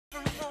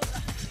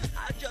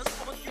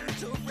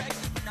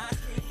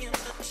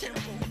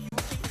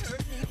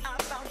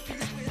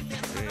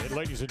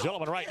ladies and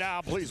gentlemen, right now,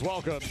 please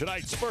welcome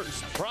tonight's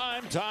first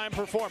primetime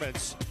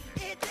performance,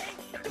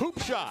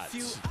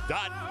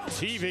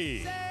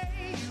 Hoopshots.tv.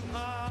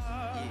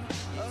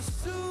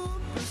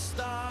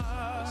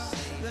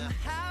 Then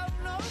have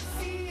no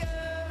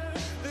fear.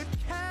 The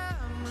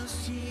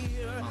camera's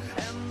here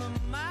and the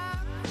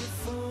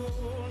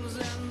microphones,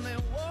 and they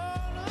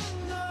wanna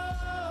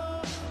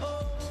know.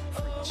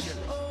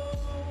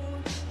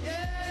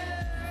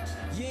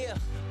 Yeah,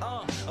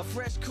 a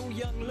fresh, cool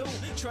young Lou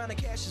trying to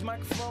cash his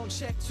microphone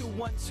check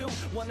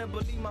 212. Wanna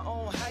believe my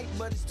own hype,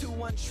 but it's too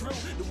untrue.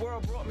 The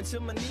world brought me to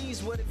my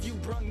knees. What have you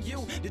brung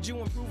you? Did you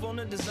improve on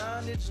the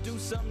design? Did you do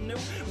something new?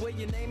 Where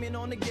your name in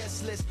on the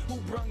guest list? Who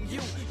brung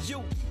you?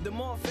 You, the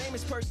more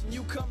famous person,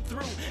 you come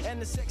through,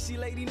 and the sexy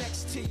lady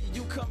next to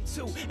you come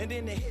too. And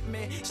then the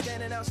hitman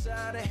standing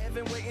outside of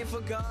heaven waiting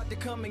for God to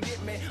come and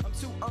get me. I'm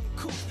too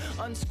uncouth,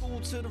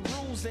 unschooled to the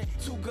rules, and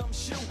too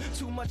gumshoe.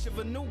 Too much of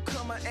a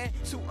newcomer and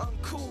too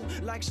uncool.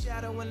 Like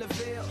Shadow in the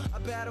Veil, I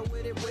battle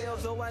with it well,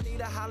 though I need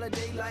a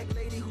holiday like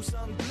Lady Who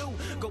Sung Blue.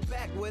 Go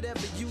back,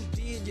 whatever you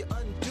did, you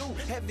undo.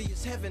 Heavy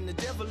as heaven, the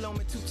devil on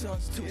me 2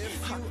 tons too.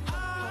 If you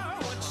are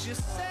what you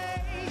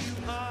say you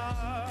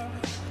are,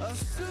 a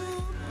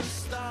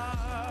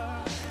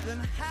superstar, then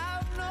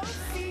have no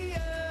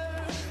fear.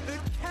 The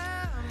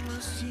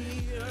camera's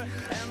here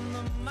and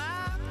the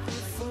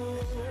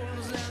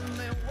microphones, and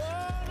they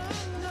wanna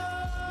know.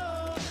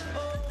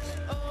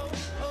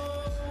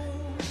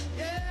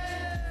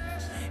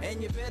 And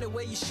you better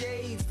wear your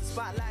shades. The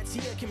spotlights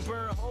here can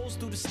burn holes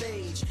through the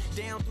stage.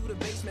 Down through the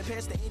basement,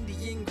 past the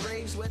Indian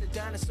graves where the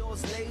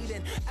dinosaurs laid,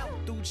 and out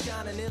through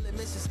China, nearly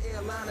misses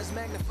airliners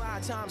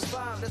magnified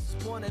 ×5. This is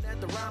pointed at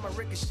the rhyme.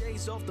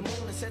 Ricochets off the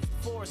moon and sets the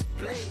forest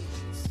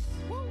ablaze.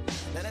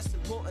 Now that's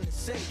important to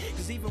say,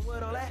 cause even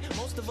with all that,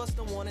 most of us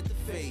don't want it to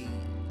fade.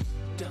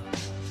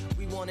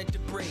 We want it to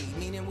braid,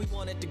 meaning we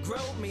want it to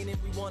grow, meaning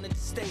we want it to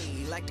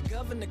stay. Like the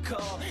governor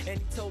called and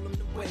he told him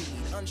to wait.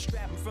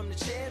 Unstrap him from the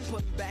chair and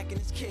put him back in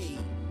his cage.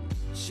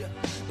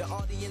 The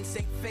audience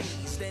ain't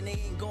phased, then they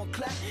ain't gon'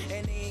 clap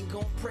and they ain't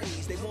gon'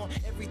 praise. They want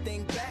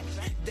everything back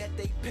that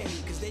they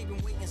paid, cause they've been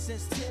waiting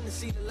since 10 to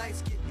see the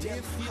lights get dim.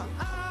 If you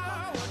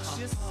are what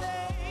you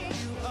say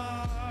you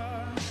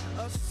are,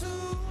 a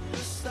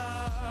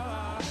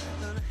superstar,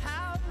 then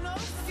have no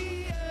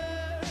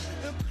fear.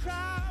 The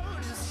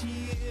crowd is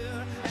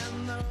here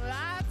and the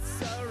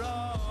lights are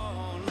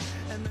on,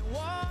 and they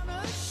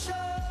wanna show.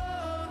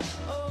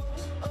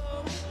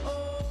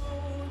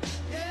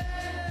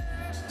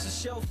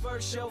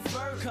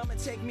 Chauffeur, come and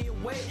take me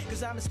away,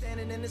 cause I've been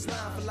standing in this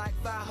line for like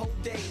 5 whole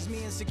days.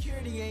 Me and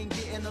security ain't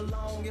getting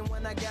along, and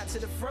when I got to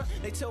the front,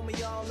 they told me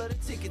all of the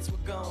tickets were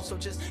gone. So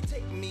just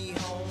take me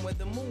home where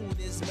the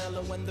mood is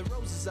mellow, when the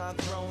roses are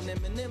thrown,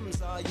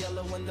 M&M's are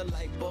yellow, and the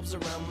light bulbs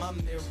around my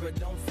mirror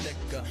don't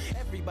flicker.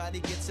 Everybody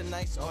gets a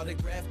nice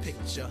autograph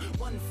picture,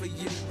 one for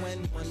you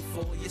and one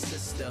for your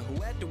sister, who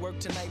had to work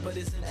tonight but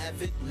is an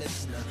avid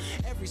listener.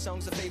 Every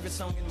song's a favorite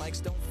song and mics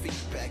don't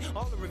feedback.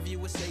 All the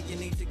reviewers say you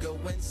need to go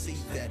and see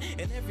that,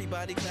 and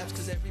everybody claps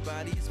cause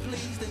everybody is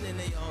pleased, and then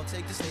they all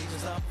take the stage and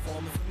start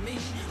performing for me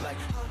like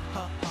ha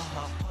ha ha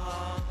ha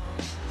ha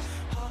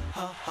ha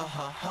ha ha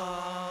ha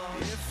ha.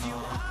 If you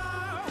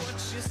are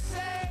what you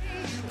say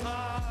you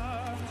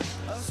are,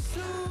 a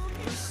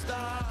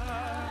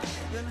superstar,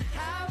 then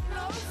have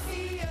no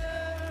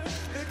fear.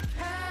 The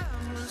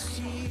camera's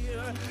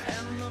here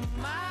and the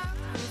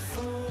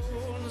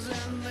microphones,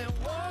 and they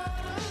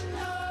wanna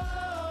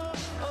know.